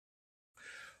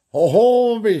Ho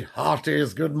ho, me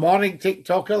hearties. Good morning,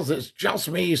 TikTokers. It's just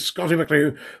me, Scottie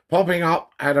McClue, popping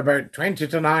up at about 20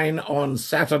 to 9 on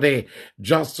Saturday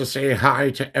just to say hi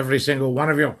to every single one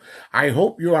of you. I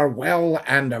hope you are well,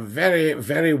 and a very,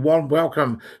 very warm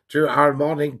welcome to our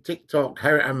morning TikTok.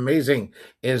 How amazing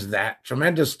is that?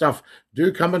 Tremendous stuff.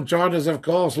 Do come and join us, of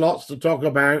course. Lots to talk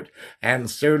about and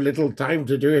so little time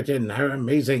to do it in. How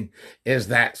amazing is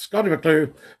that? Scottie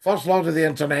McClue, first lord of the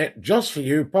internet, just for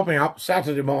you, popping up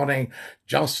Saturday morning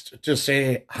just to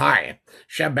say hi.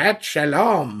 Shabbat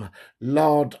Shalom,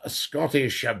 Lord Scottie.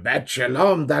 Shabbat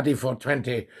Shalom, Daddy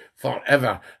 420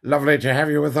 forever. Lovely to have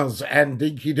you with us, and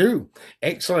dinky do.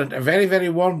 Excellent. A very, very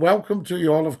warm welcome to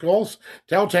you all, of course.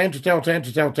 Tell 10 to tell 10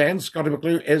 to tell 10. Scottie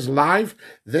McClue is live.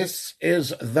 This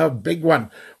is the big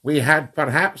one. We had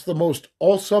perhaps the most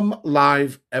awesome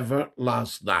live ever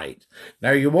last night.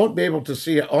 Now, you won't be able to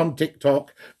see it on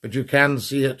TikTok, but you can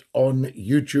see it on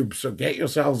YouTube, so get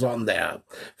yourselves on there.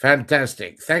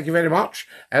 Fantastic. Thank you very much.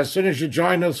 As soon as you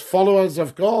join us, follow us,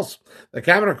 of course. The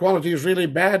camera quality is really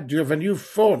bad. Do you have a new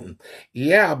phone?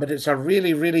 Yeah, but it's a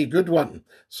really, really good one.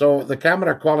 So the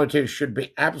camera quality should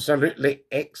be absolutely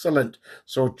excellent.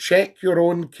 So check your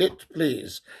own kit,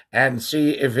 please, and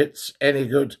see if it's any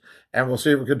good. And we'll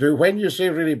see what we can do. When you say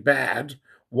really bad,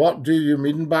 what do you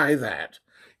mean by that?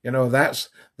 You know, that's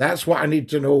what I need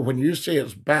to know. When you say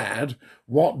it's bad,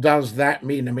 what does that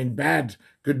mean? I mean, bad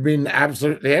could mean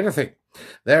absolutely anything.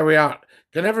 There we are.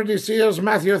 Can everybody see us?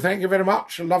 Matthew, thank you very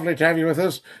much. Lovely to have you with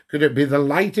us. Could it be the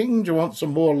lighting? Do you want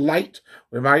some more light?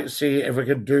 We might see if we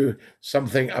can do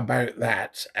something about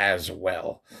that as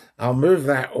well. I'll move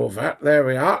that over. There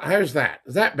we are. How's that?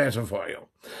 Is that better for you?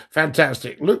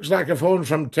 Fantastic. Looks like a phone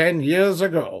from 10 years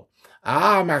ago.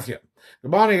 Ah, Matthew.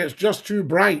 Good morning. It's just too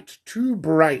bright. Too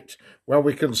bright. Well,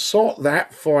 we can sort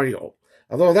that for you.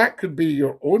 Although that could be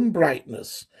your own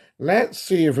brightness. Let's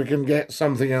see if we can get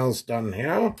something else done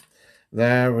here.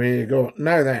 There we go.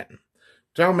 Now then,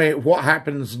 tell me what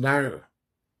happens now.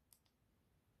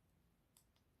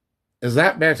 Is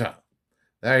that better?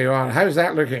 There you are. How's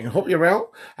that looking? Hope you're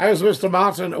well. How's Mr.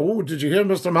 Martin? Oh, did you hear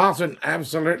Mr. Martin?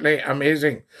 Absolutely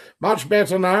amazing. Much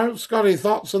better now. Scottie,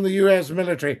 thoughts on the US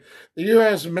military? The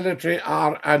US military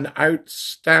are an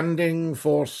outstanding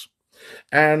force.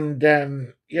 And,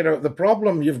 you know, the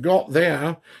problem you've got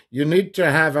there, you need to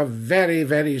have a very,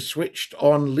 very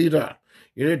switched-on leader.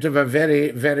 You need to have a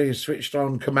very, very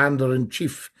switched-on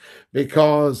commander-in-chief,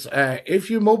 because if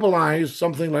you mobilize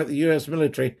something like the US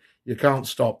military, you can't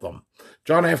stop them.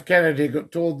 John F. Kennedy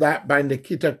got told that by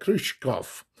Nikita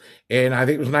Khrushchev in, I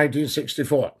think it was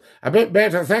 1964. A bit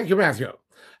better. Thank you, Matthew.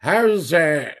 How's,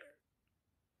 I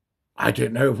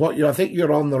don't know what you, I think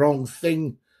you're on the wrong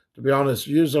thing, to be honest.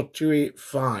 User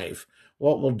 285.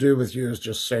 What we'll do with you is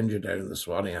just send you down the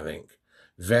Swanee, I think.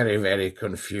 Very, very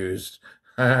confused.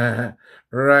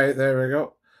 Right, there we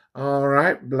go. All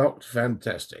right, blocked.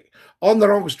 Fantastic. On the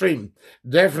wrong stream.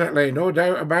 Definitely, no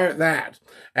doubt about that.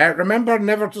 Remember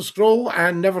never to scroll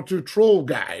and never to troll,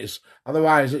 guys.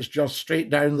 Otherwise, it's just straight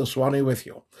down the Swanee with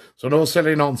you. So no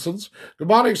silly nonsense. Good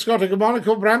morning, Scottie. Good morning,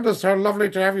 Brandis. How lovely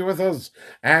to have you with us.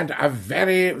 And a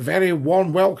very, very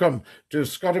warm welcome to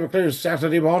Scottie McClue's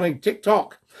Saturday morning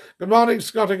TikTok. Good morning,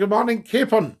 Scottie. Good morning,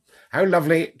 Capon. How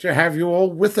lovely to have you all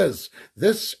with us.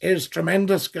 This is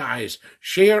tremendous, guys.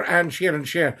 Share and share and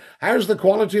share. How's the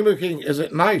quality looking? Is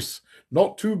it nice?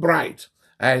 Not too bright,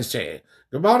 I say.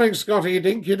 Good morning, Scottie.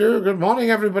 Dinky-doo. Good morning,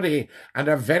 everybody. And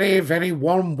a very, very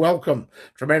warm welcome.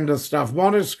 Tremendous stuff.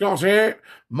 Morning, Scottie.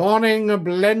 Morning,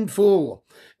 Blendful.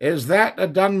 Is that a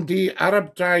Dundee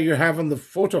Arab tie you have in the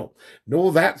photo? No,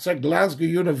 that's a Glasgow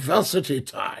University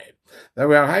tie. There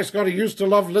we are. Hi, Scottie. Used to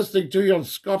love listening to you on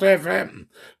Scott FM.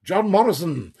 John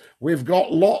Morrison. We've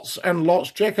got lots and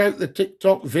lots. Check out the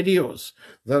TikTok videos.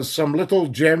 There's some little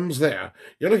gems there.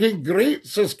 You're looking great,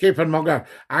 says Capenmugger.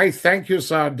 I thank you,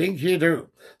 sir. Dinky-doo.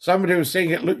 Somebody was saying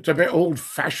it looked a bit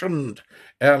old-fashioned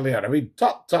earlier. I mean,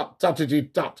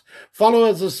 tut-tut-tuttity-tut. Follow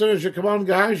us as soon as you come on,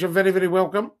 guys. You're very, very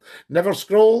welcome. Never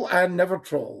scroll and never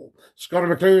troll. Scottie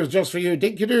McClue is just for you.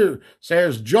 Dinky-doo,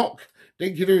 says Jock.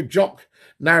 Dinky-doo, Jock.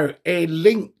 Now,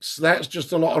 links, that's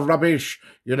just a lot of rubbish.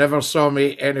 You never saw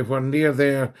me anywhere near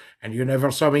there, and you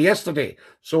never saw me yesterday.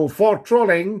 So for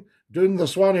trolling, doing the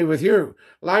Swanee with you.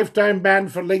 Lifetime ban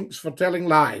for links for telling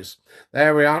lies.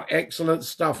 There we are. Excellent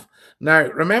stuff. Now,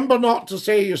 remember not to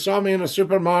say you saw me in a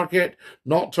supermarket,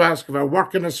 not to ask if I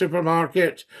work in a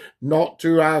supermarket, not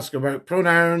to ask about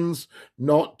pronouns,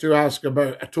 not to ask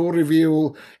about a toe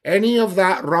reveal, any of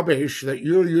that rubbish that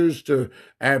you're used to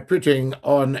putting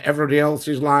on everybody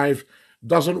else's live.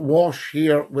 doesn't wash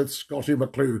here with Scottie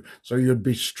McClue, so you'd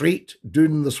be straight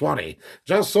down the Swanee.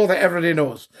 Just so that everybody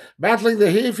knows. Battling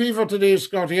the hay fever today,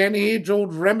 Scottie. Any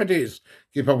age-old remedies?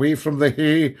 Keep away from the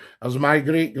hay, as my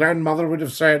great-grandmother would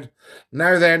have said.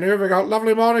 Now then, who have we got?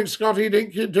 Lovely morning, Scottie.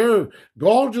 Dinky do.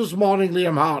 Gorgeous morning,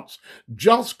 Liam Hartz.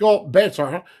 Just got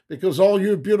better because all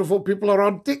you beautiful people are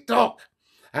on TikTok.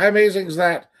 How amazing is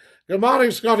that? Good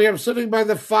morning, Scottie. I'm sitting by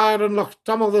the fire in Loch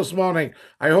Tummel this morning.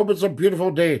 I hope it's a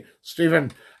beautiful day.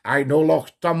 Stephen, I know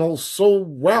Loch Tummel so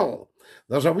well.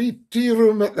 There's a wee tea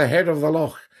room at the head of the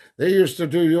loch. They used to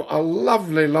do you a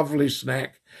lovely, lovely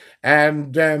snack.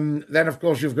 And then, of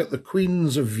course, you've got the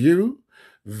Queen's View.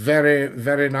 Very,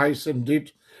 very nice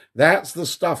indeed. That's the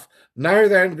stuff. Now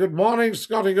then, good morning,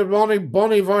 Scottie. Good morning,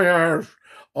 Bonnie Voyage.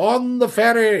 On the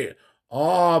ferry.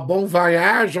 Oh, bon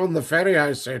voyage on the ferry,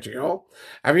 I say to you.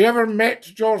 Have you ever met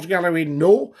George Galloway?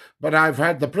 No, but I've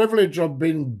had the privilege of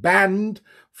being banned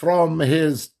from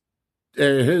his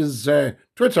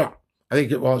Twitter. I think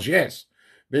it was, yes,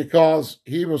 because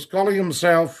he was calling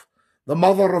himself the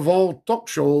mother of all talk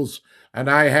shows, and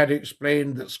I had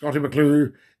explained that Scottie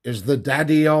McClue is the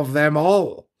daddy of them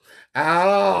all.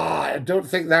 I don't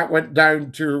think that went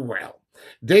down too well.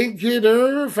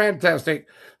 Dinky-doo, fantastic.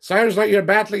 Sounds like you're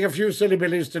battling a few silly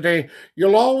billies today.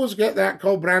 You'll always get that,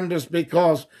 Colbrandis,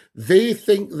 because they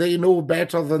think they know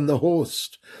better than the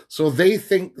host. So they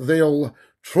think they'll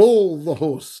troll the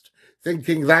host,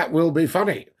 thinking that will be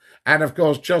funny. And, of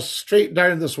course, just straight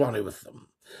down the Swanee with them.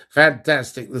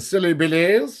 Fantastic. The silly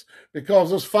billies,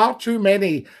 because there's far too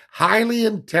many highly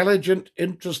intelligent,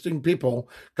 interesting people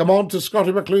come on to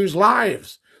Scottie McClue's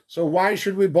lives. So why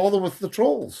should we bother with the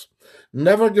trolls?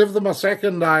 Never give them a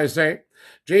second, I say.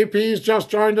 JP's just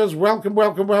joined us. Welcome,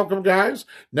 welcome, welcome, guys.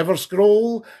 Never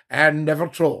scroll and never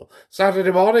troll.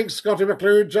 Saturday morning, Scottie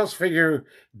McClue, just for you.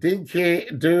 Dinky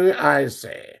do, I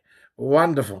say.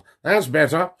 Wonderful. That's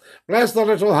better. Bless the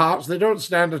little hearts. They don't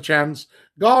stand a chance.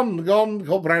 Gone,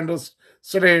 Colbrandis.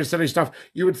 Silly, silly stuff.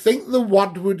 You would think the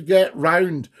word would get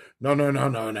round. No.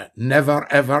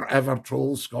 Never, ever, ever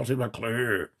troll Scottie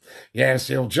McClue. Yes,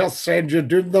 he'll just send you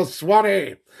down the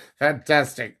Swanee.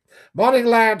 Fantastic. Morning,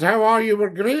 lad. How are you? We're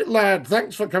great, lad.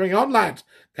 Thanks for coming on, lad.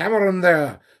 Cameron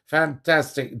there.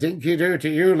 Fantastic. Dinky-doo to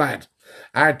you, lad.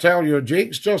 I tell you,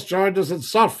 Jake's just joined us and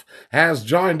Surf has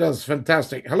joined us.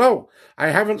 Fantastic. Hello. I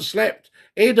haven't slept.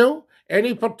 Ado,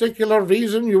 any particular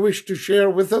reason you wish to share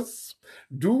with us?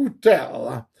 Do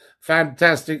tell.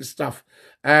 Fantastic stuff.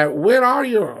 Where are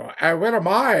you? Where am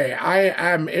I? I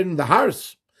am in the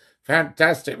house.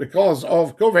 Fantastic. Because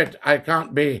of COVID, I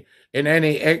can't be in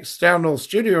any external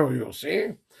studio, you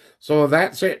see. So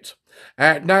that's it.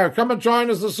 Now, come and join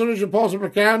us as soon as you possibly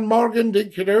can. Morgan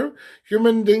Dinky-doo,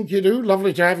 Human Dinky-doo,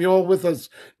 lovely to have you all with us.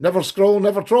 Never scroll,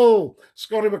 never troll.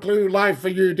 Scottie McClue, live for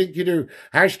you, Dinky-doo.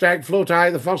 Hashtag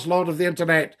Floatai, the first lord of the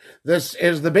internet. This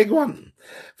is the big one.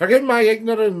 Forgive my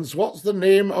ignorance. What's the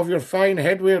name of your fine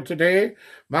headwear today?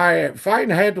 My fine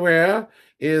headwear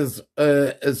is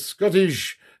a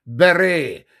Scottish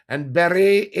beret, and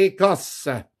beret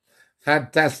Écosse.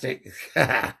 Fantastic.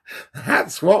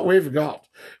 That's what we've got.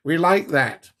 We like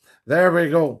that. There we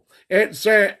go. It's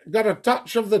got a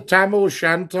touch of the Tam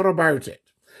O'Shanter about it.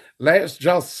 Let's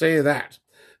just say that.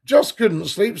 Just couldn't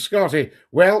sleep, Scottie.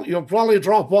 Well, you'll probably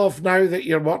drop off now that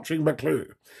you're watching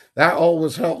McClue. That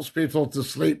always helps people to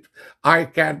sleep, I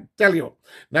can tell you.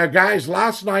 Now, guys,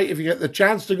 last night, if you get the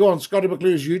chance to go on Scottie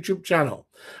McClue's YouTube channel,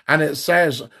 and it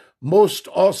says, most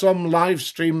awesome live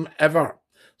stream ever.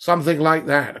 Something like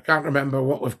that. I can't remember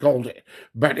what we've called it.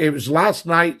 But it was last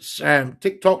night's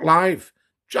TikTok Live.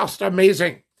 Just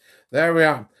amazing. There we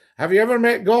are. Have you ever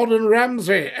met Gordon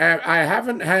Ramsay? I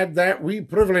haven't had that wee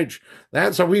privilege.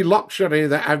 That's a wee luxury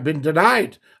that I've been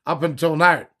denied up until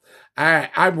now.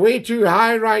 I'm way too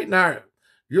high right now.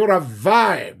 You're a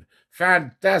vibe.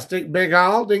 Fantastic, Big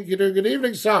Al. Dinky-doo. Good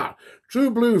evening, sir. True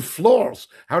Blue Floors.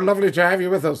 How lovely to have you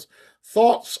with us.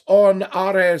 Thoughts on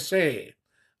RSA?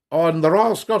 On the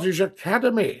Royal Scottish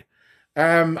Academy,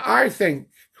 I think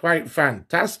quite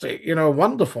fantastic,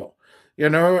 wonderful.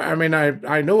 I mean,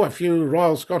 I know a few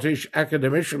Royal Scottish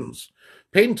academicians,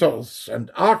 painters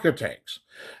and architects.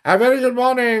 A very good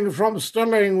morning from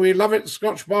Stirling. We love it,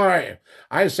 Scotch boy.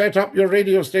 I set up your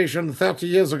radio station 30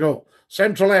 years ago,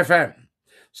 Central FM.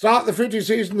 Start the footy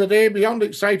season today, beyond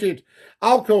excited.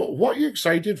 Alco, what are you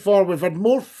excited for? We've had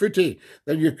more footy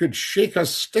than you could shake a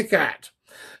stick at.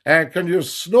 Can you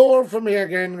snore for me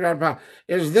again, Grandpa?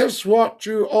 Is this what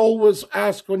you always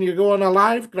ask when you go on a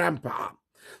live, Grandpa?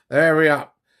 There we are.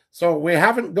 So we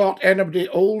haven't got anybody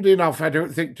old enough, I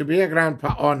don't think, to be a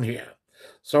grandpa on here.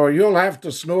 So you'll have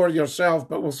to snore yourself,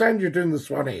 but we'll send you doing the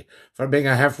Swanee for being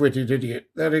a half-witted idiot.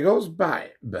 There he goes.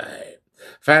 Bye. Bye.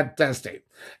 Fantastic.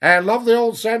 I love the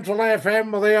old Central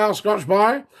FM with the Scotch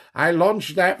Boy. I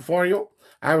launched that for you.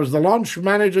 I was the launch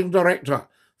managing director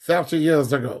 30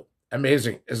 years ago.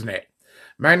 Amazing, isn't it?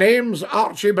 My name's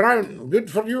Archie Brown.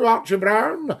 Good for you, Archie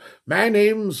Brown. My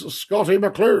name's Scottie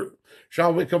McClue.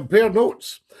 Shall we compare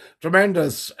notes?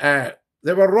 Tremendous. They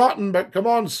were rotten, but come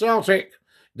on, Celtic.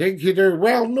 Dinky do.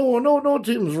 Well, no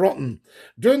team's rotten.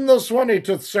 Doing the Swanee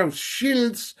to South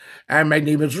Shields. And my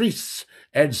name is Reese.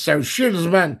 And South Shields,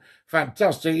 man.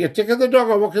 Fantastic. You're taking the dog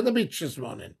a walk on the beach this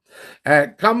morning.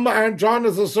 Come and join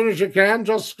us as soon as you can.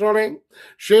 Just scrolling.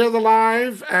 Share the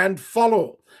live and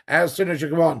follow as soon as you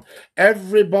come on.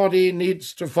 Everybody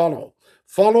needs to follow.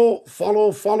 Follow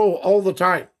all the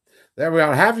time. There we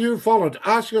are. Have you followed?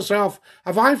 Ask yourself,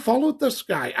 have I followed this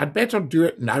guy? I'd better do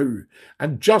it now.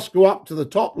 And just go up to the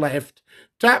top left,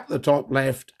 tap the top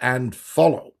left, and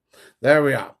follow. There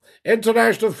we are.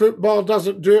 International football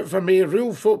doesn't do it for me.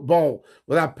 Real football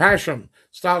with a passion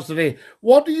starts today.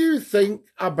 What do you think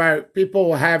about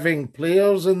people having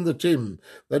players in the team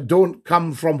that don't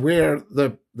come from where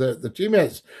the team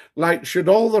is? Like, should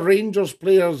all the Rangers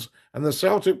players and the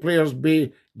Celtic players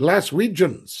be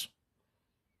Glaswegians?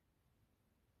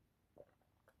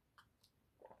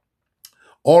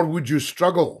 Or would you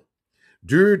struggle?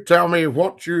 Do tell me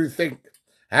what you think.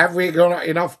 Have we got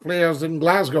enough players in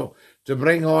Glasgow to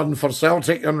bring on for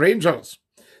Celtic and Rangers?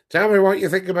 Tell me what you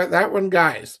think about that one,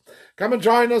 guys. Come and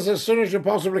join us as soon as you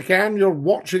possibly can. You're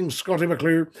watching Scottie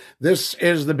McClue. This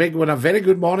is the big one. A very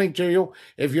good morning to you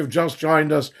if you've just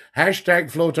joined us.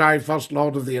 Hashtag FlowTie, First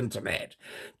Lord of the Internet.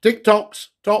 TikTok's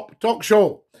top talk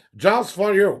show, just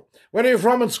for you. Where are you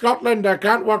from in Scotland? I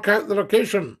can't work out the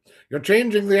location. You're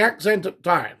changing the accent at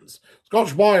times.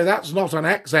 Scotch boy, that's not an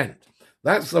accent.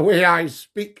 That's the way I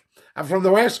speak. I'm from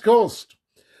the West Coast.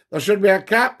 There should be a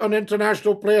cap on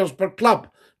international players per club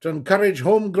to encourage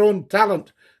homegrown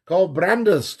talent called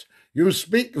Brandist. You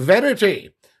speak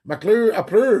verity. McClue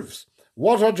approves.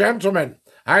 What a gentleman.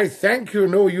 I thank you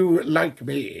know you like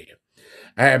me.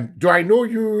 Do I know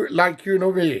you like you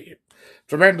know me?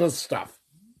 Tremendous stuff.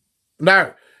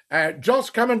 Now,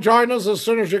 just come and join us as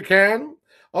soon as you can.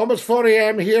 Almost 4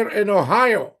 a.m. here in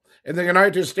Ohio, in the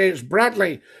United States.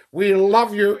 Bradley, we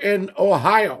love you in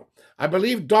Ohio. I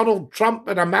believe Donald Trump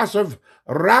had a massive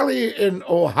rally in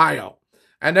Ohio.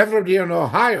 And everybody in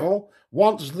Ohio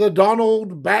wants the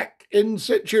Donald back in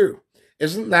situ.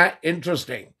 Isn't that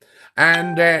interesting?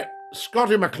 And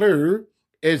Scottie McClue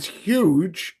is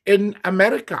huge in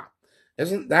America.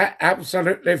 Isn't that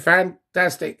absolutely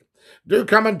fantastic? Do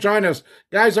come and join us.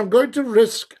 Guys, I'm going to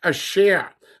risk a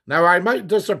share. Now, I might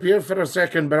disappear for a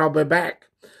second, but I'll be back.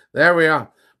 There we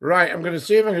are. Right, I'm going to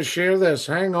see if I can share this.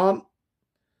 Hang on.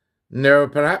 No,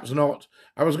 perhaps not.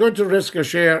 I was going to risk a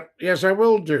share. Yes, I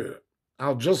will do.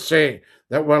 I'll just say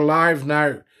that we're live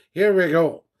now. Here we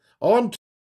go. On to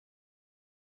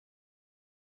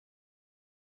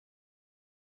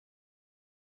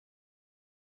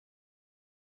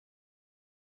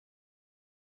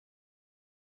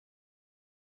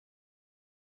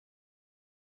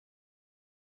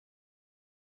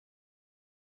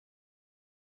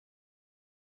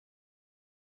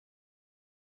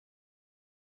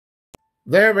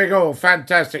there we go.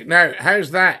 Fantastic. Now,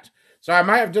 how's that? So I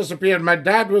might have disappeared. My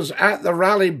dad was at the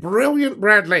rally. Brilliant,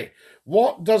 Bradley.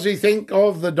 What does he think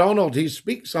of the Donald? He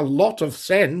speaks a lot of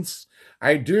sense.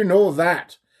 I do know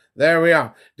that. There we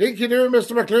are. Dinky do,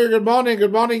 Mr. McClue. Good morning.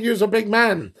 Good morning, you's a big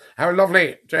man. How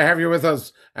lovely to have you with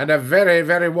us. And a very,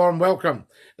 very warm welcome.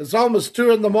 It's almost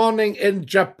 2 a.m. in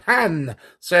Japan,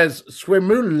 says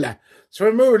Swimul.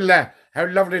 Swimul. How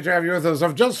lovely to have you with us.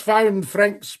 I've just found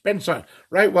Frank Spencer.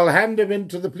 Right, we'll hand him in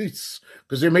to the police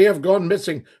because he may have gone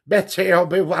missing. Betty, I'll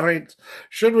be worried.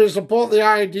 Should we support the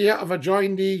idea of a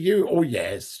joined EU? Oh,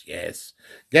 yes, yes.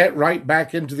 Get right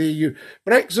back into the EU.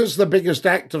 Brexit's the biggest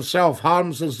act of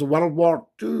self-harm since the World War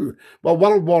II. Well,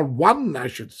 World War I, I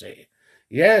should say.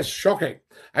 Yes, shocking.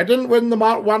 I didn't win the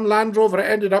Mark I Land Rover. It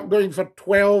ended up going for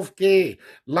 12k.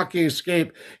 Lucky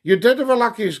escape. You did have a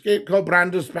lucky escape called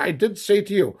Brandis, but I did say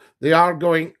to you, they are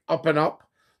going up and up.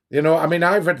 You know, I mean,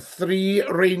 I've had 3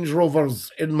 Range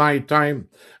Rovers in my time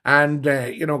and,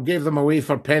 gave them away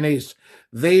for pennies.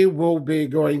 They will be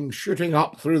going shooting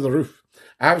up through the roof.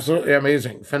 Absolutely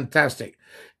amazing. Fantastic.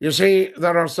 You see,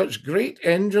 there are such great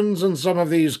engines in some of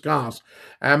these cars.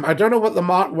 I don't know what the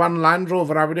Mark I Land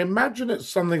Rover, I would imagine it's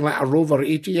something like a Rover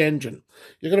 80 engine.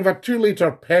 You could have a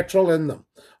 2-litre petrol in them,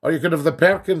 or you could have the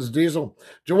Perkins diesel.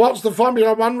 Do you watch the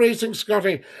Formula One racing,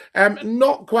 Scotty?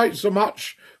 Not quite so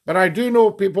much, but I do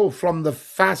know people from the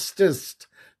fastest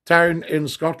town in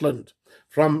Scotland.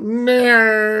 From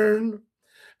Nairn.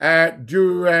 What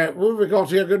have we got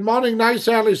here? Good morning, nice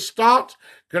early start.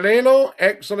 Colelo,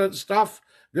 excellent stuff.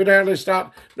 Good early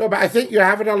start. No, but I think you're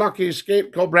having a lucky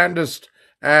escape, Colbrandist,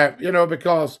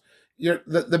 because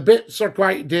the bits are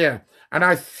quite dear. And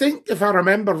I think, if I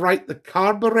remember right, the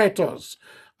carburetors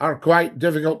are quite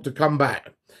difficult to come by.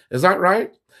 Is that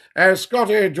right?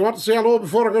 Scotty, do you want to say hello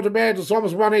before I go to bed? It's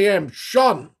almost 1 a.m.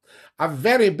 Sean, a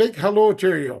very big hello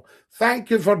to you. Thank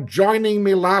you for joining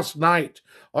me last night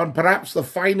on perhaps the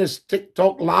finest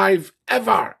TikTok live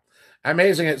ever.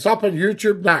 Amazing. It's up on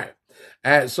YouTube now.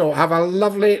 So have a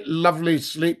lovely, lovely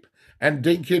sleep and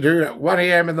dinky-doo at 1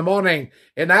 a.m. in the morning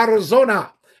in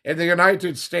Arizona in the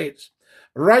United States.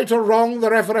 Right or wrong, the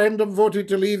referendum voted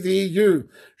to leave the EU.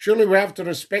 Surely we have to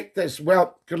respect this.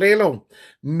 Well, Colelo,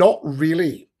 not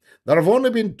really. There have only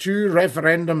been 2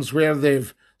 referendums where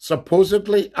they've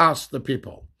supposedly asked the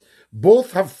people.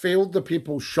 Both have failed the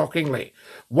people shockingly.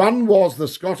 One was the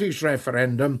Scottish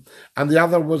referendum, and the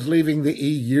other was leaving the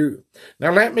EU.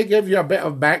 Now, let me give you a bit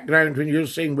of background when you're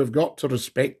saying we've got to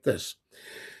respect this.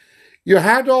 You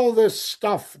had all this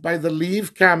stuff by the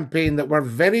Leave campaign that were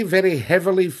very, very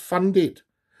heavily funded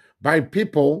by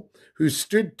people who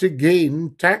stood to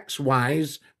gain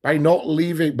tax-wise by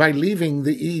leaving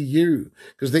the EU,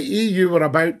 because the EU were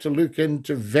about to look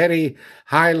into very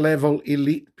high-level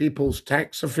elite people's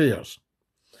tax affairs.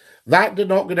 That did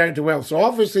not go down too well. So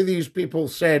obviously these people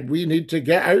said, we need to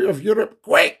get out of Europe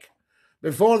quick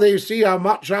before they see how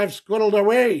much I've squirreled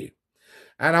away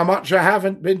and how much I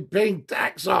haven't been paying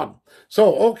tax on.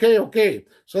 So, okay.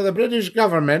 So the British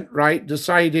government, right,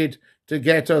 decided to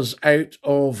get us out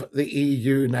of the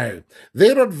EU now.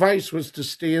 Their advice was to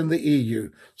stay in the EU.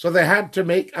 So they had to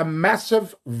make a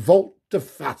massive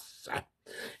volte-face.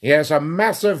 Yes, a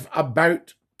massive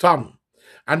about-turn.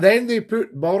 And then they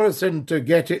put Boris in to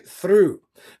get it through.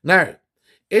 Now,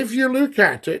 if you look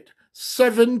at it,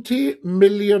 70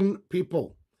 million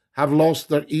people have lost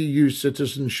their EU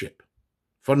citizenship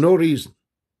for no reason,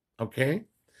 okay?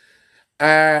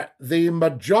 The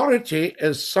majority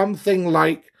is something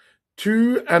like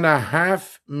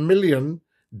 2.5 million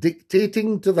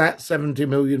dictating to that 70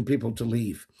 million people to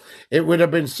leave. It would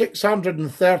have been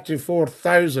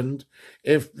 634,000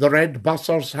 if the red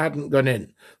bussers hadn't gone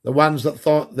in. The ones that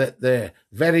thought that they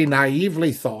very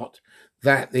naively thought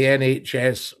that the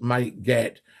NHS might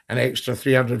get an extra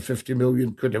 350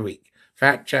 million quid a week.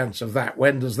 Fat chance of that.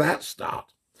 When does that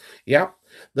start? Yep.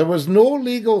 There was no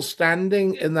legal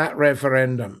standing in that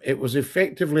referendum. It was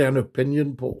effectively an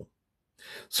opinion poll.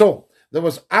 So there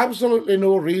was absolutely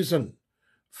no reason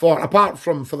apart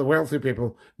from for the wealthy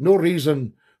people, no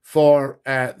reason for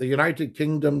the United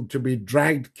Kingdom to be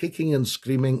dragged kicking and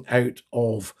screaming out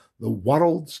of the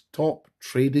world's top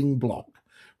trading bloc,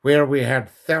 where we had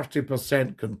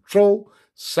 30% control,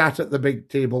 sat at the big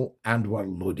table and were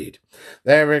loaded.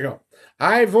 There we go.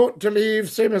 I vote to leave,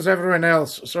 same as everyone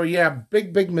else. So yeah,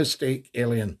 big mistake,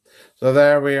 alien. So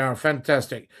there we are,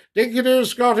 fantastic. Dinky-doo,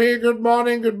 Scotty, good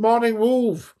morning,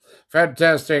 Wolf.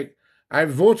 Fantastic. I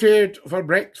voted for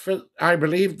breakfast, I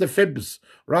believe the fibs,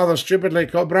 rather stupidly.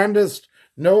 Colbrandist,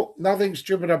 no, nothing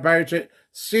stupid about it.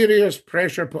 Serious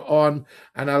pressure put on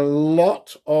and a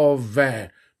lot of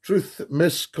truth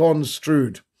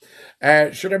misconstrued.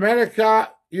 Should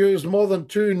America use more than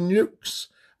 2 nukes?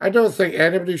 I don't think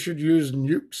anybody should use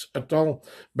nukes at all.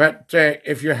 But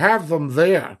if you have them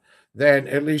there, then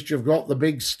at least you've got the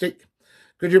big stick.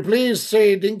 Could you please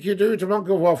say dinky-doo to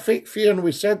Uncle? Well, fake fear, and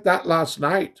we said that last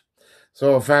night.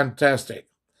 So fantastic.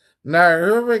 Now,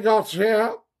 who have we got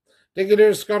here?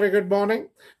 Dinky-doo, Scotty, good morning.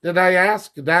 Did I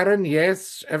ask? Darren,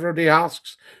 yes, everybody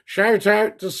asks. Shout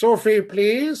out to Sophie,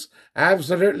 please.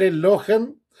 Absolutely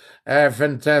looking.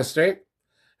 Fantastic.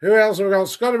 Who else have we got?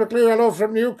 Scotty McClue, hello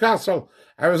from Newcastle.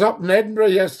 I was up in Edinburgh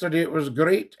yesterday. It was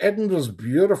great. Edinburgh's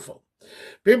beautiful.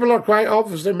 People are quite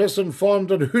obviously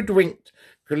misinformed and hoodwinked.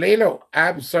 Colelo,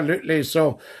 absolutely.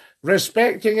 So,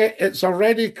 respecting it, it's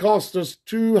already cost us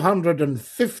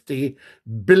 £250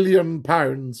 billion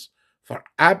for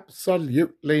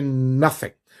absolutely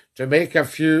nothing to make a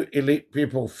few elite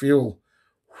people feel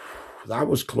that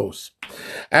was close.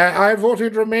 I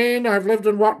voted Remain. I've lived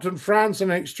and worked in France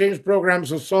in exchange programs,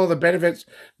 so saw the benefits.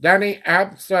 Danny,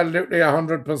 absolutely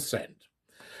 100%.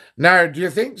 Now, do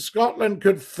you think Scotland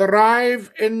could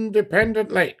thrive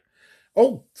independently?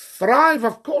 Oh, thrive?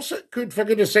 Of course it could, for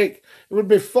goodness sake. It would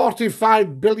be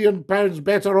 £45 billion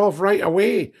better off right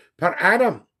away per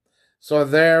annum. So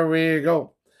there we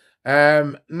go.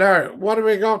 Now, what do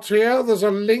we got here? There's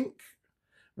a link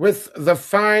with the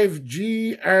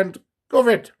 5G and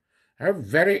COVID. How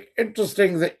very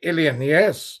interesting, the alien,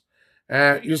 yes.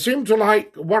 You seem to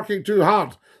like working too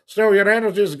hard. Still, your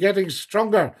energy is getting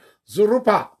stronger.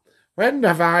 Zurupa, when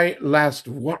have I last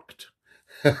worked?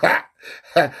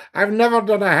 I've never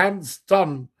done a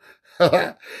handstand.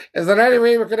 Is there any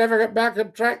way we could ever get back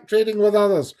on track trading with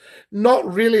others?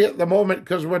 Not really at the moment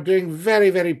because we're doing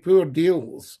very, very poor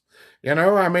deals. You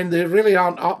know, I mean, they really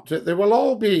aren't up to it. They will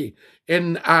all be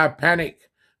in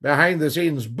panic behind the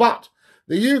scenes. But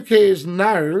the UK is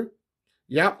now,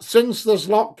 since this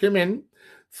lot came in,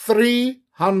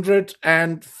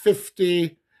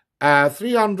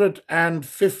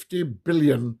 350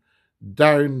 billion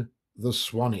down the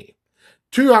Swanee.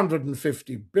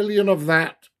 250 billion of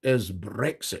that is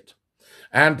Brexit.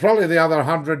 And probably the other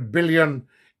 100 billion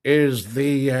is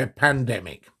the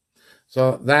pandemic.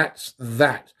 So that's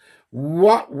that.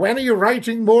 When are you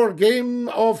writing more Game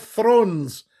of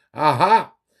Thrones?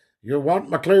 Aha! You want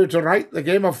McClue to write the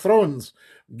Game of Thrones.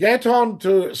 Get on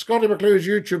to Scottie McClue's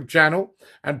YouTube channel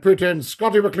and put in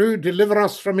Scottie McClue, deliver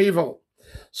us from evil.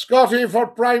 Scottie for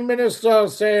Prime Minister,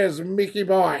 says Mickey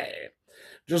Boy.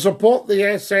 To support the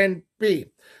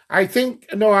SNP. I think,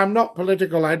 no, I'm not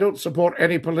political. I don't support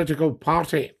any political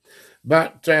party.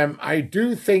 But I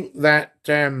do think that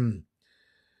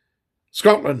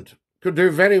Scotland could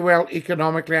do very well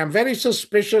economically. I'm very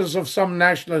suspicious of some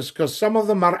nationalists because some of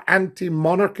them are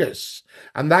anti-monarchists,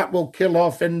 and that will kill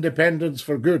off independence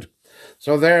for good.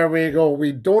 So there we go.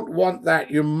 We don't want that.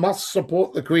 You must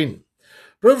support the Queen.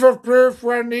 Proof of proof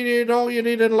where needed. All you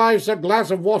need in life's a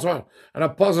glass of water and a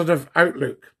positive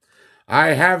outlook. I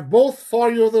have both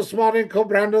for you this morning,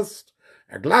 co-brandist,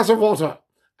 a glass of water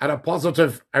and a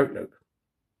positive outlook.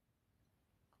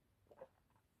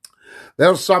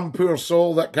 There's some poor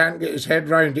soul that can't get his head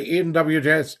round to Ian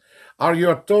WJS. Are you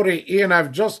a Tory? Ian,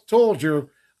 I've just told you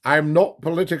I'm not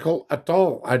political at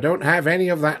all. I don't have any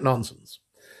of that nonsense.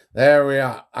 There we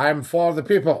are. I'm for the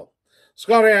people.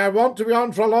 Scottie, I want to be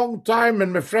on for a long time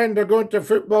and my friend are going to a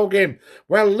football game.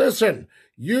 Well, listen,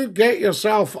 you get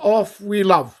yourself off we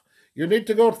love. You need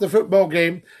to go to the football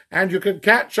game and you can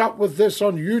catch up with this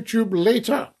on YouTube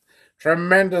later.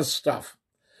 Tremendous stuff.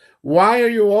 Why are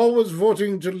you always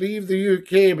voting to leave the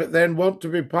UK but then want to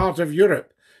be part of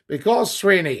Europe? Because,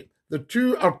 Swaney, the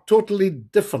two are totally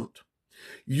different.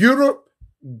 Europe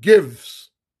gives.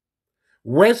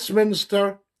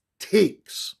 Westminster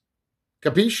takes.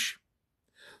 Capiche?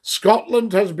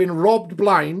 Scotland has been robbed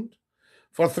blind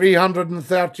for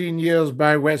 313 years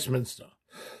by Westminster.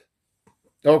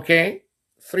 Okay?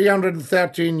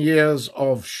 313 years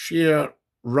of sheer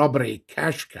robbery,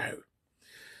 cash cow.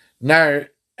 Now,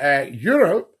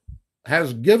 Europe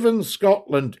has given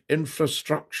Scotland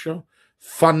infrastructure,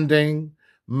 funding,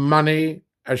 money,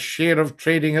 a share of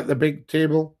trading at the big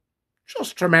table.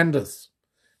 Just tremendous.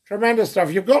 Tremendous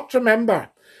stuff. You've got to remember,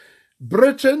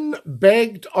 Britain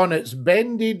begged on its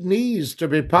bended knees to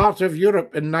be part of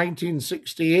Europe in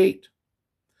 1968.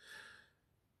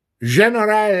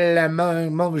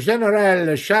 Mon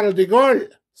General Charles de Gaulle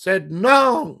said,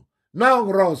 no, no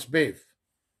roast beef,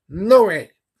 no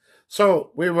way.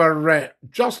 So we were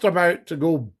just about to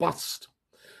go bust.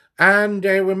 And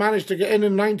we managed to get in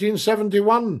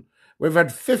 1971. We've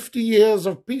had 50 years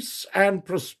of peace and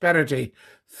prosperity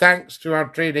thanks to our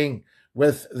trading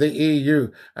with the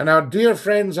EU. And our dear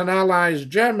friends and allies,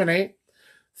 Germany,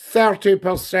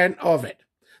 30% of it.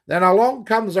 Then along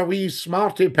comes a wee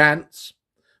smarty pants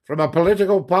from a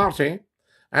political party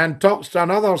and talks to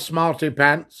another smarty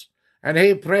pants, and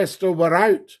hey presto, we're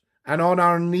out and on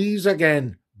our knees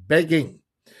again, begging.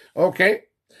 Okay,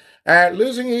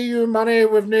 losing EU money,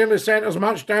 we've nearly sent as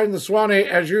much down the Swanee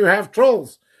as you have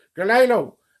trolls.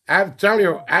 Galilo, I tell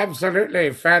you,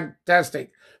 absolutely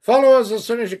fantastic. Follow us as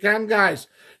soon as you can, guys.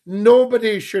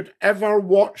 Nobody should ever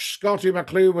watch Scottie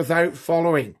McClue without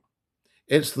following.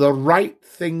 It's the right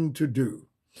thing to do.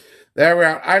 There we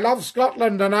are. I love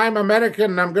Scotland and I'm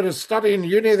American. I'm going to study in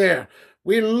uni there.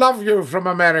 We love you from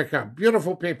America.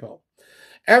 Beautiful people.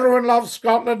 Everyone loves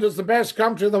Scotland. It's the best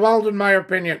country in the world, in my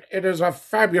opinion. It is a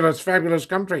fabulous, fabulous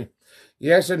country.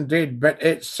 Yes, indeed. But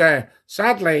it's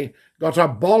sadly got a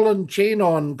ball and chain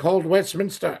on called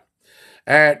Westminster.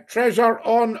 Treasure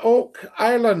on Oak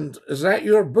Island. Is that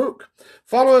your book?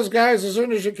 Follow us, guys, as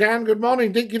soon as you can. Good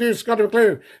morning. Dinky Doo, Scottie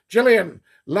McClue. Gillian,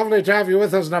 lovely to have you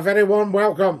with us and a very warm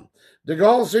welcome. De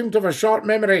Gaulle seemed to have a short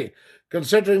memory,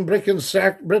 considering Britain's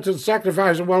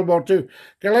sacrifice in World War II.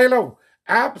 Galilo,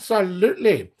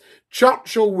 absolutely.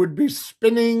 Churchill would be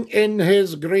spinning in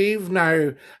his grave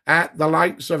now at the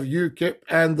likes of UKIP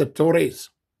and the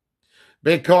Tories.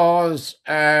 Because,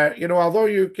 although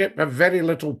UKIP have very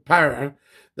little power,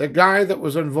 the guy that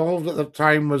was involved at the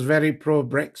time was very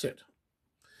pro-Brexit.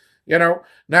 Now,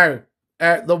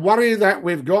 the worry that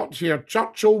we've got here,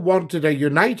 Churchill wanted a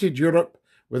united Europe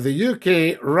with the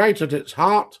UK right at its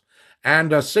heart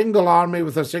and a single army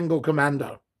with a single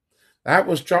commander. That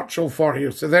was Churchill for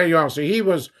you. So there you are. So he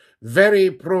was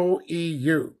very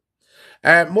pro-EU.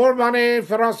 More money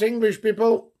for us English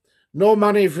people. No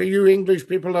money for you English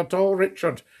people at all,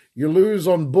 Richard. You lose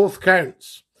on both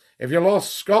counts. If you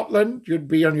lost Scotland, you'd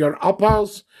be on your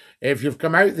uppers. If you've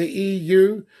come out the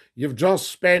EU, you've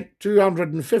just spent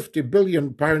 £250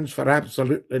 billion for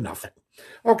absolutely nothing.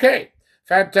 Okay,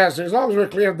 fantastic. As long as we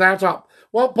cleared that up.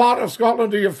 What part of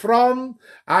Scotland are you from?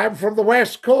 I'm from the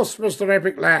West Coast, Mr.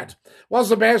 Epic Lad. What's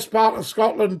the best part of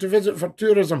Scotland to visit for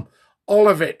tourism? All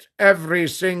of it. Every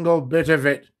single bit of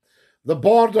it. The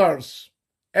Borders,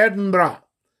 Edinburgh,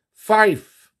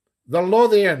 Fife, the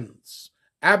Lothians,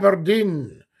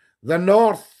 Aberdeen, the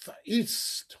North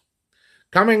East,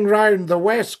 coming round the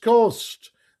West Coast,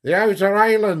 the Outer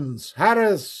Islands,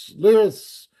 Harris,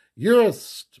 Lewis,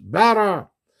 Uist, Barra,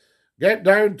 get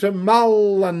down to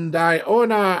Mull and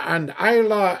Iona and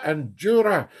Islay and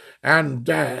Jura and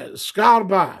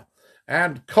Scarborough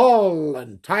and Coll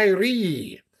and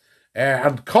Tiree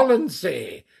and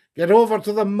Colonsay, get over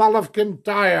to the Mull of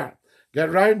Kintyre,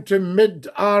 get round to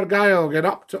Mid-Argyll, get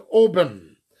up to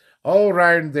Oban, all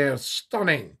round there,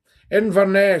 stunning.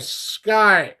 Inverness,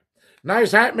 Skye.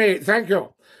 Nice hat, mate, thank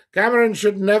you. Cameron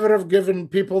should never have given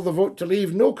people the vote to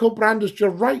leave. No, Brandis, you're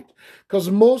right,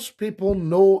 because most people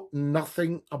know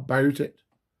nothing about it.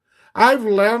 I've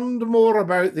learned more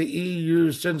about the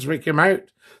EU since we came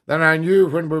out than I knew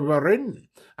when we were in.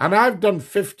 And I've done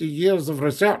 50 years of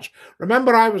research.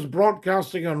 Remember, I was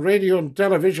broadcasting on radio and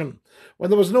television when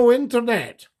there was no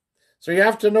internet. So you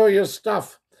have to know your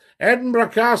stuff. Edinburgh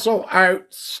Castle,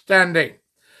 outstanding.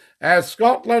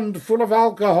 Scotland, full of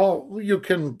alcohol. You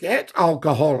can get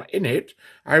alcohol in it.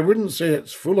 I wouldn't say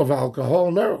it's full of alcohol,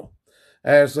 no.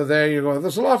 So there you go.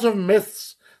 There's a lot of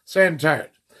myths sent out.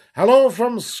 Hello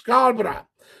from Scarborough.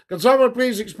 Can someone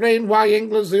please explain why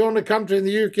England's the only country in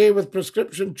the UK with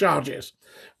prescription charges?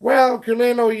 Well,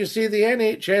 Culelo, you see, the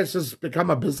NHS has become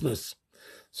a business.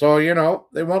 So, you know,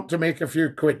 they want to make a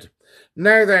few quid.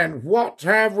 Now then, what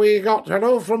have we got?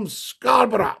 Hello from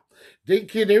Scarborough.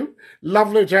 Dinky-doo,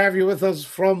 lovely to have you with us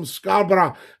from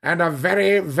Scarborough, and a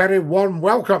very, very warm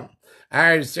welcome,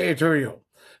 I say to you.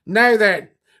 Now then,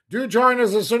 do join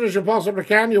us as soon as you possibly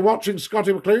can. You're watching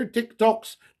Scottie McClue,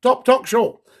 TikTok's Top Talk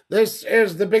Show. This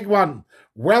is the big one.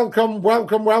 Welcome,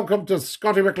 welcome, welcome to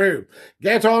Scottie McClue.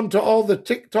 Get on to all the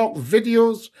TikTok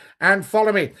videos and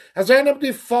follow me. Has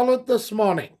anybody followed this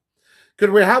morning?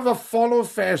 Could we have a follow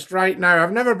fest right now?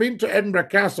 I've never been to Edinburgh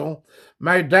Castle.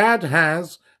 My dad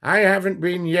has. I haven't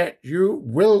been yet. You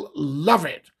will love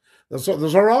it. There's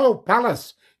a royal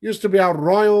palace. Used to be a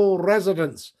royal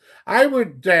residence. I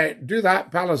would do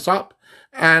that palace up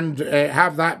and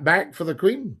have that back for the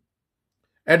Queen.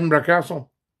 Edinburgh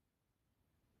Castle.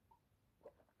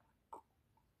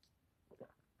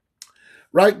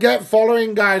 Right, get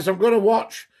following, guys. I'm going to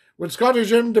watch. Would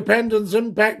Scottish independence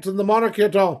impact on the monarchy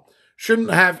at all?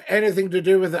 Shouldn't have anything to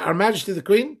do with it. Her Majesty the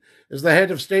Queen is the head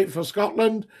of state for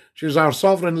Scotland. She's our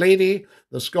sovereign lady.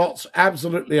 The Scots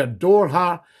absolutely adore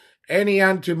her. Any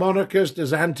anti-monarchist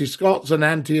is anti-Scots and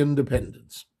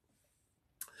anti-independence.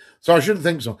 So I shouldn't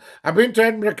think so. I've been to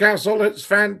Edinburgh Castle. It's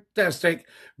fantastic.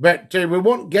 But we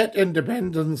won't get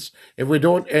independence if we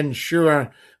don't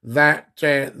ensure that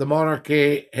the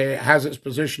monarchy has its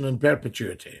position in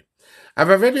perpetuity. I have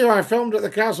a video I filmed at the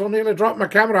castle, nearly dropped my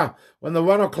camera when the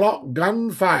 1 o'clock gun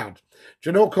fired. Do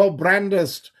you know, called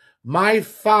Brandis? My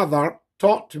father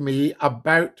taught me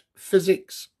about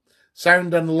physics,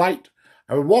 sound and light.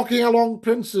 I was walking along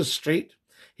Princes Street.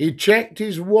 He checked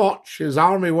his watch, his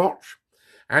army watch,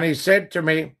 and he said to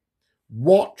me,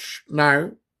 "Watch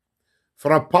now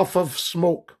for a puff of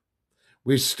smoke."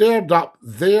 We stared up.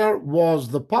 There was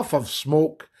the puff of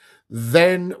smoke.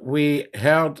 Then we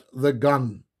heard the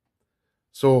gun.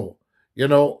 So, you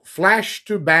know, flash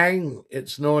to bang,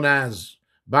 it's known as,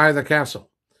 by the castle.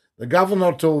 The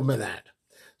governor told me that.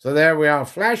 So there we are,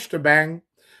 flash to bang.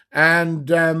 And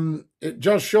it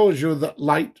just shows you that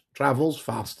light travels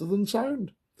faster than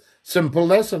sound. Simple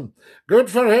lesson. Good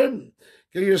for him.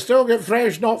 Can you still get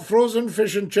fresh, not frozen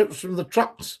fish and chips from the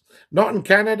trucks? Not in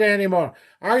Canada anymore.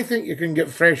 I think you can get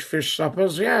fresh fish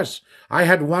suppers, yes. I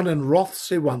had one in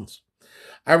Rothsay once.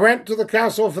 I went to the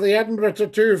castle for the Edinburgh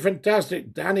tattoo.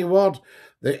 Fantastic. Danny Ward,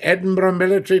 the Edinburgh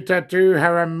military tattoo.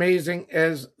 How amazing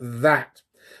is that?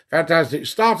 Fantastic.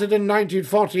 Started in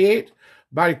 1948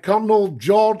 by Colonel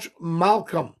George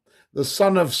Malcolm, the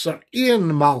son of Sir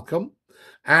Ian Malcolm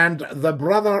and the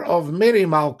brother of Mary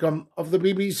Malcolm of the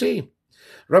BBC.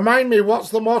 Remind me, what's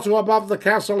the motto above the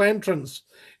castle entrance?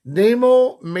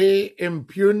 Nemo me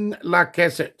impune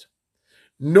lacessit.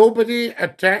 Nobody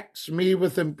attacks me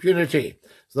with impunity.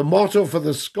 It's the motto for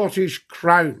the Scottish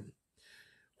Crown.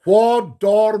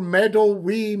 Wha meddle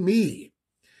we me?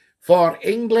 For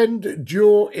England,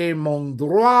 Dieu et mon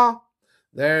droit.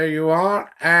 There you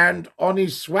are. And Honi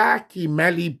soit qui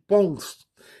mêle ponce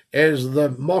is the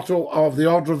motto of the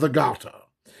Order of the Garter.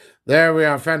 There we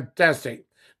are. Fantastic.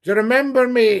 Do you remember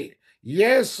me?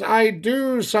 Yes, I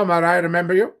do, Summer. I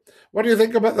remember you. What do you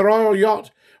think about the Royal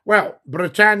Yacht? Well,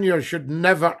 Britannia should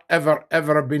never, ever,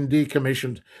 ever have been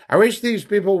decommissioned. I wish these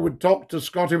people would talk to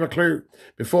Scottie McClue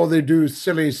before they do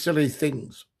silly, silly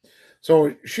things.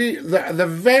 So the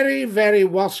very, very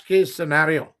worst case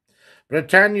scenario,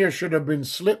 Britannia should have been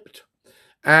slipped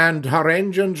and her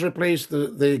engines replaced,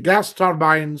 the gas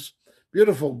turbines,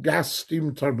 beautiful gas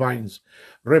steam turbines,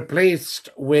 replaced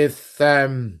with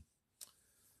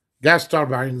gas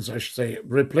turbines, I should say,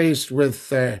 replaced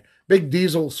with big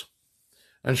diesels.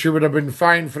 And she would have been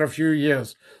fine for a few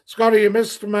years. Scottie, you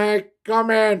missed my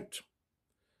comment.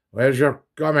 Where's your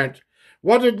comment?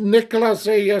 What did Nicola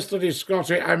say yesterday,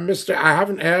 Scottie? I missed it. I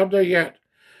haven't heard her yet.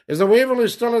 Is the Waverley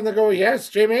still in the go? Yes,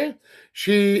 Jamie.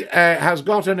 She has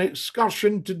got an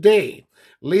excursion today,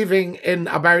 leaving in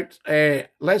about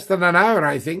less than an hour,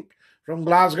 I think, from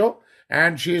Glasgow.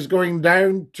 And she's going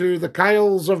down to the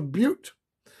Kyles of Bute.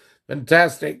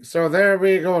 Fantastic. So there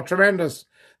we go. Tremendous.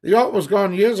 The yacht was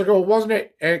gone years ago, wasn't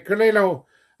it? Colelo,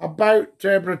 about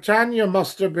Britannia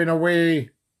must have been away.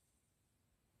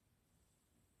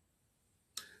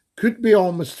 Could be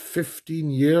almost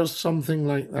 15 years, something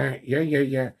like that.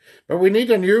 Yeah. But we need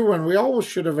a new one. We always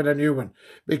should have had a new one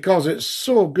because it's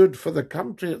so good for the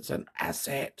country. It's an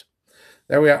asset.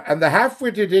 There we are. And the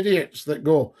half-witted idiots that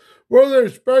go, what are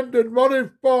they spending money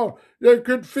for? They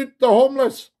could feed the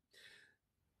homeless.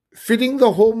 Feeding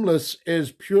the homeless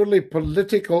is purely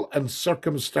political and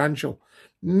circumstantial.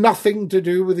 Nothing to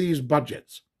do with these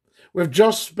budgets. We've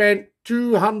just spent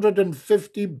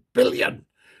 250 billion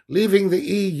leaving the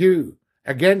EU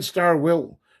against our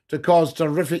will to cause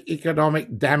terrific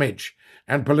economic damage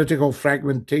and political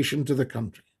fragmentation to the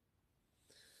country.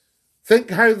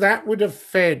 Think how that would have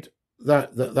fed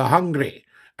the hungry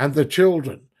and the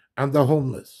children and the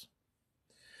homeless.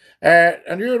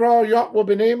 A new Royal Yacht will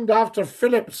be named after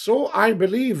Philip, so I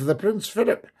believe, the Prince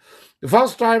Philip. The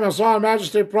first time I saw Her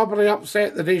Majesty properly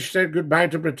upset the day she said goodbye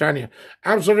to Britannia.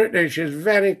 Absolutely, she's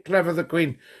very clever, the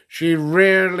Queen. She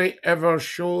rarely ever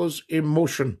shows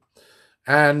emotion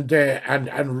and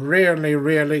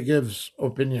rarely gives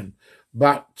opinion.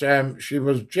 But she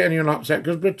was genuinely upset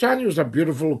because Britannia was a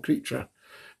beautiful creature,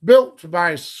 built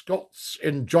by Scots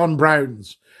in John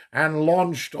Brown's and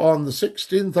launched on the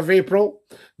 16th of April,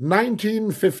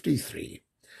 1953.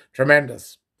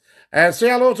 Tremendous. Say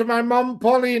hello to my mum,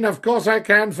 Pauline. Of course I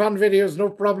can. Fun videos, no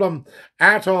problem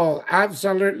at all.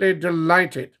 Absolutely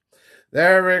delighted.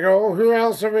 There we go. Who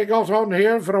else have we got on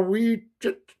here for a wee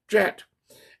chit-chat?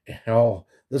 Oh,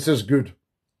 this is good.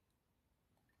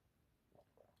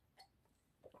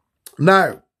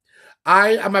 Now,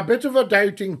 I am a bit of a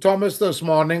doubting Thomas this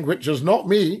morning, which is not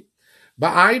me,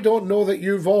 but I don't know that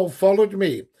you've all followed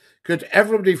me. Could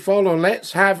everybody follow?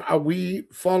 Let's have a wee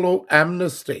follow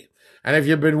amnesty. And if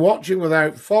you've been watching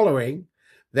without following,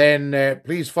 then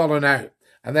please follow now.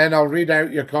 And then I'll read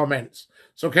out your comments.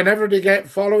 So can everybody get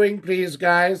following, please,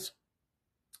 guys?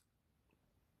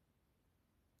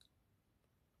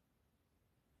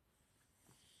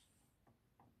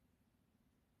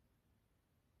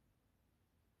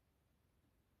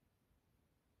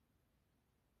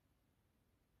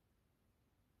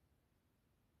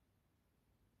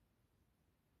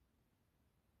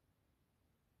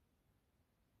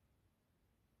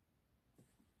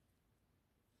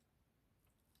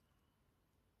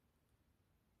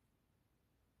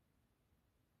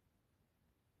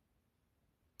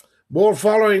 More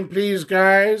following, please,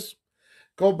 guys.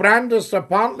 Go Brandis,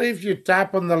 apparently if you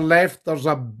tap on the left, there's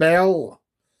a bell.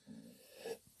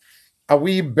 A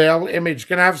wee bell image.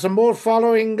 Can I have some more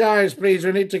following, guys, please?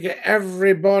 We need to get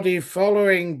everybody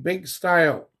following big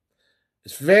style.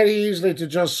 It's very easy to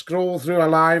just scroll through a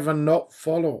live and not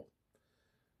follow.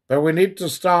 But we need to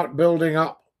start building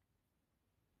up.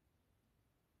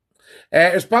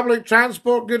 Is public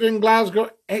transport good in Glasgow?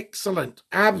 Excellent.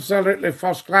 Absolutely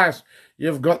first class.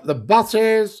 You've got the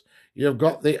buses, you've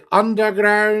got the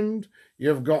underground,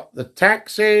 you've got the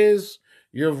taxis,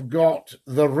 you've got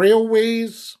the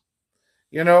railways,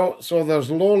 you know, so there's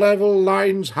low-level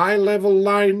lines, high-level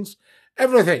lines,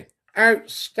 everything.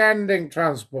 Outstanding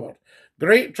transport.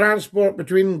 Great transport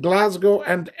between Glasgow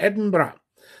and Edinburgh.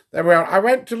 There we are. I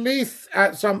went to Leith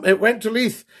it went to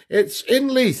Leith. It's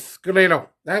in Leith, Galeno.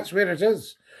 That's where it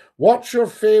is. What's your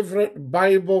favourite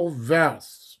Bible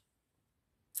verse?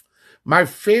 My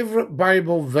favourite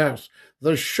Bible verse.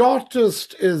 The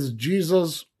shortest is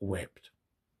Jesus wept.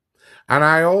 And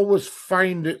I always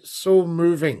find it so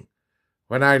moving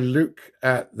when I look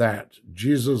at that.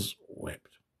 Jesus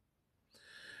wept.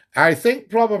 I think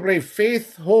probably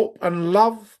faith, hope, and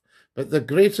love, but the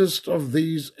greatest of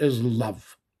these is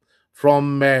love.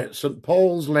 From St.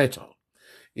 Paul's letter.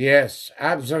 Yes,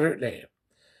 absolutely.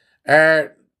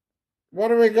 What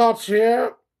do we got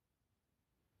here?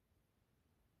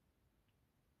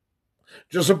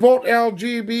 Do you support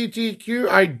LGBTQ?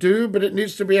 I do, but it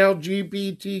needs to be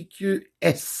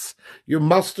LGBTQS. You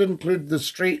must include the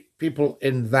straight people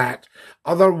in that.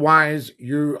 Otherwise,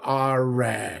 you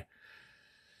are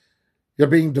you're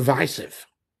being divisive.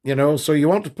 You know, so you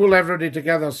want to pull everybody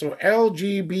together. So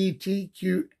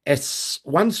LGBTQS.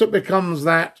 Once it becomes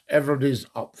that, everybody's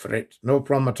up for it. No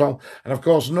problem at all. And of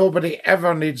course, nobody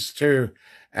ever needs to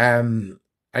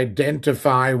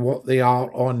identify what they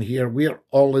are on here. We're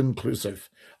all inclusive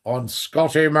on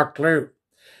Scottie McClue.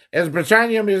 Is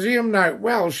Britannia Museum now?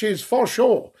 Well, she's for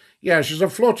sure. Yeah, she's a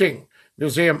floating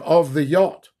museum of the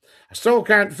yacht. I still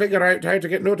can't figure out how to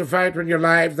get notified when you're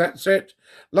live. That's it.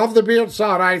 Love the beard,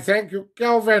 sir. I thank you,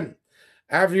 Kelvin.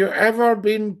 Have you ever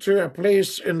been to a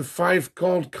place in Fife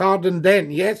called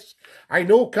Cardenden? Yes, I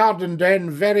know Cardenden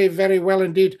very, very well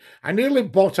indeed. I nearly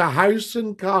bought a house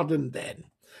in Cardenden.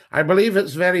 I believe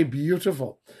it's very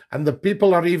beautiful, and the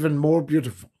people are even more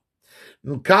beautiful.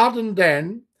 And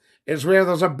Cardenden is where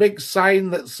there's a big sign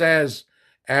that says,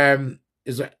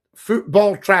 is it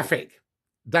football traffic?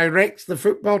 Directs the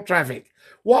football traffic.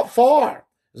 What for?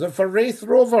 Is it for Wraith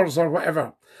Rovers or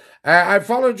whatever? I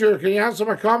followed you. Can you answer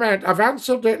my comment? I've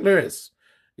answered it, Lewis.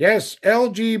 Yes,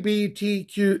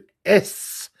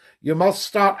 LGBTQS. You must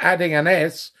start adding an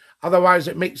S, otherwise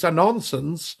it makes a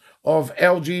nonsense of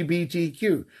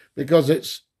LGBTQ because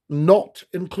it's not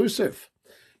inclusive.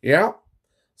 Yeah?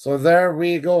 So there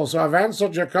we go. So I've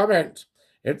answered your comment.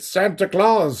 It's Santa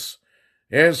Claus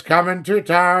is coming to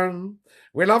town.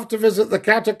 We love to visit the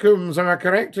catacombs. Am I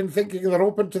correct in thinking they're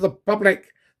open to the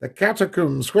public? The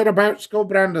catacombs. Whereabouts go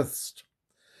Brandis?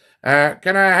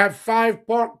 Can I have 5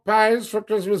 pork pies for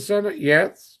Christmas dinner?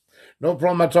 Yes. No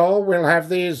problem at all. We'll have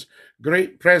these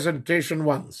great presentation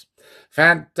ones.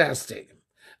 Fantastic.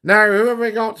 Now, who have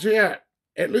we got here?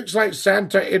 It looks like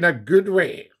Santa in a good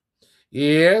way.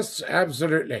 Yes,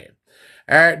 absolutely.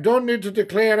 Don't need to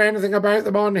declare anything about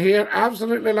them on here.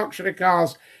 Absolutely luxury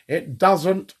cars. It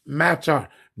doesn't matter.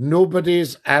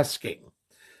 Nobody's asking.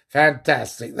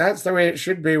 Fantastic. That's the way it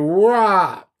should be.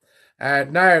 Wow.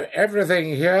 Now,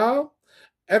 everything here.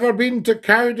 Ever been to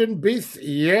Cowdenbeath?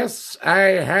 Yes, I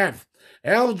have.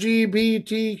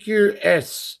 LGBTQS.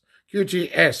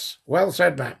 QTS. Well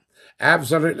said, ma'am.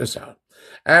 Absolutely, sir.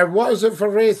 What is it for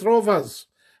Wraith Rovers?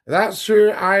 That's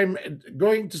who I'm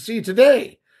going to see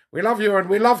today. We love you, and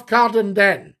we love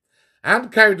Cardenden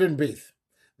and Cowdenbeath.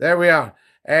 There we are.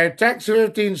 Taxi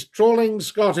 15's trolling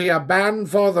Scottie, a ban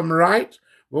for them, right?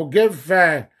 We'll give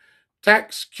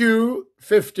Tax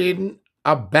Q15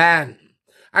 a ban.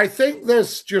 I think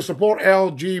this, to support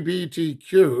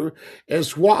LGBTQ,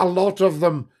 is what a lot of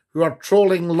them who are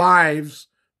trolling lives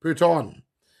put on.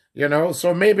 You know,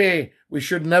 so maybe we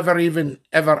should never even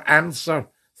ever answer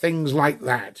things like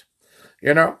that.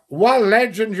 You know, what a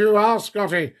legend you are,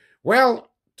 Scottie. Well,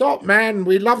 top man,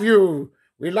 we love you.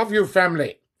 We love you,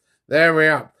 family. There we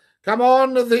are. Come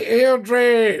on, the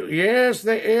Airdrie. Yes,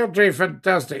 the Airdrie,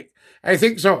 fantastic. I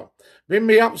think so. Beam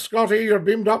me up, Scottie, your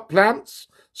beamed up plants.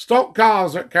 Stock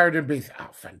cars at Cowdenbeath.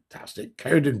 Oh, fantastic,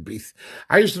 Cowdenbeath.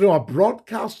 I used to know a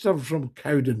broadcaster from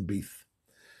Cowdenbeath.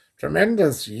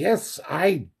 Tremendous. Yes,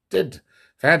 I did.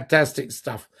 Fantastic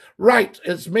stuff. Right,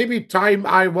 it's maybe time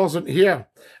I wasn't here.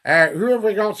 Who have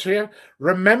we got here?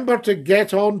 Remember to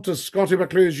get on to Scottie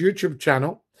McClue's YouTube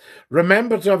channel.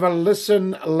 Remember to have a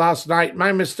listen last night.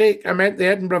 My mistake, I meant the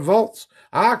Edinburgh Vaults.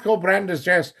 Brandis,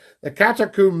 yes. The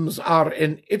catacombs are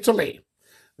in Italy.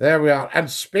 There we are. And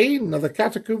Spain, the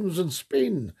catacombs in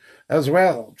Spain as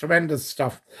well. Tremendous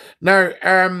stuff. Now,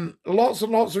 lots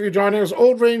and lots of you joining us.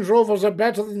 Old Range Rovers are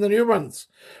better than the new ones.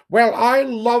 Well, I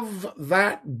love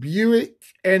that Buick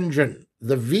engine,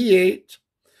 the V8,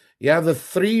 yeah, the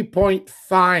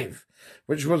 3.5,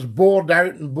 which was bored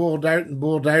out and bored out and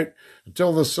bored out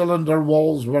until the cylinder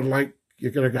walls were like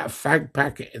you could have got a fag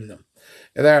packet in them.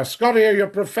 There, Scottie, are you a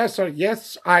professor?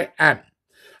 Yes, I am.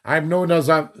 I'm known as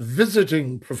a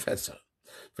visiting professor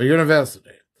for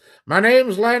university. My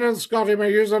name's Lennon Scottie, my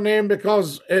username,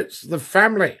 because it's the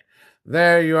family.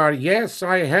 There you are. Yes,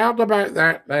 I heard about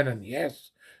that, Lennon. Yes.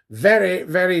 Very,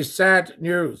 very sad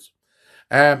news.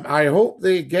 I hope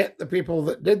they get the people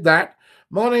that did that.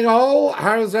 Morning all.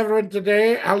 How's everyone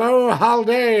today? Hello, Hal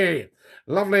Day.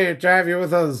 Lovely to have you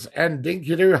with us. And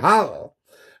dinky doo Hal.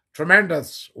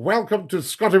 Tremendous. Welcome to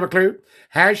Scottie McClue.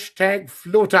 Hashtag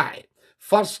Floaty.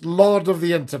 First Lord of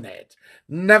the Internet.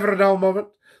 Never a dull moment.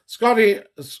 Scottie,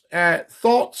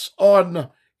 thoughts on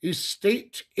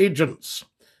estate agents.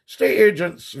 Estate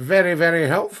agents, very, very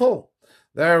helpful.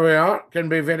 There we are. Can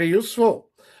be very useful.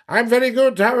 I'm very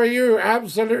good. How are you?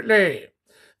 Absolutely.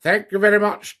 Thank you very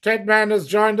much. Ted Mann has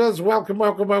joined us. Welcome,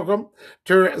 welcome, welcome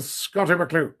to Scottie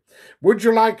McClue. Would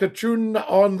you like a tune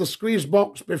on the squeeze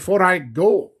box before I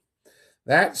go?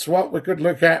 That's what we could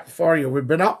look at for you. We've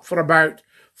been up for about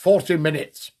 40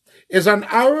 minutes. Is an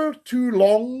hour too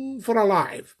long for a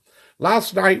live?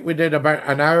 Last night we did about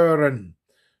an hour and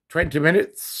 20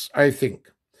 minutes, I think.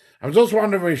 I'm just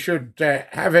wondering if we should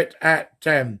have it at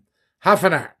half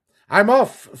an hour. I'm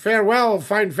off. Farewell,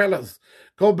 fine fellas.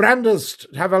 Go Brandis.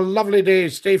 Have a lovely day.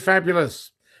 Stay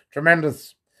fabulous.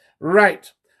 Tremendous.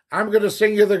 Right. I'm going to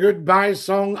sing you the goodbye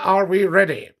song. Are we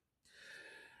ready?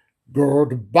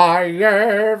 Goodbye,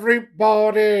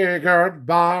 everybody.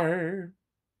 Goodbye.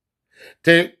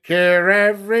 Take care,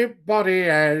 everybody,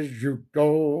 as you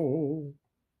go.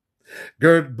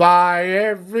 Goodbye,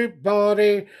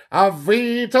 everybody. Auf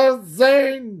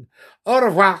Wiedersehen. Au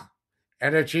revoir.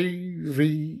 And a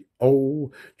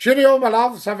cheerio. Cheerio, my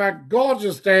loves. Have a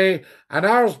gorgeous day. An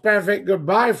hour's perfect.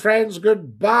 Goodbye, friends.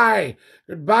 Goodbye.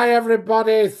 Goodbye,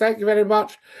 everybody. Thank you very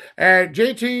much.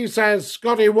 JT says,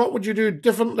 Scottie, what would you do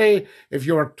differently if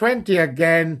you were 20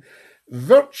 again?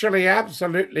 Virtually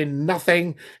absolutely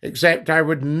nothing, except I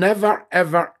would never,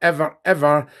 ever, ever,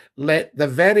 ever let the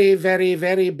very, very,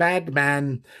 very bad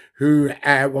man who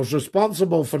was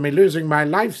responsible for me losing my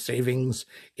life savings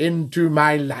into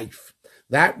my life.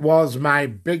 That was my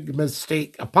big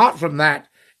mistake. Apart from that,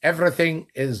 everything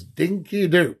is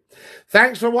dinky-doo.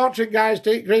 Thanks for watching, guys.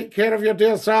 Take great care of your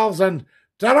dear selves, and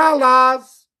ta-ra,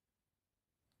 lads!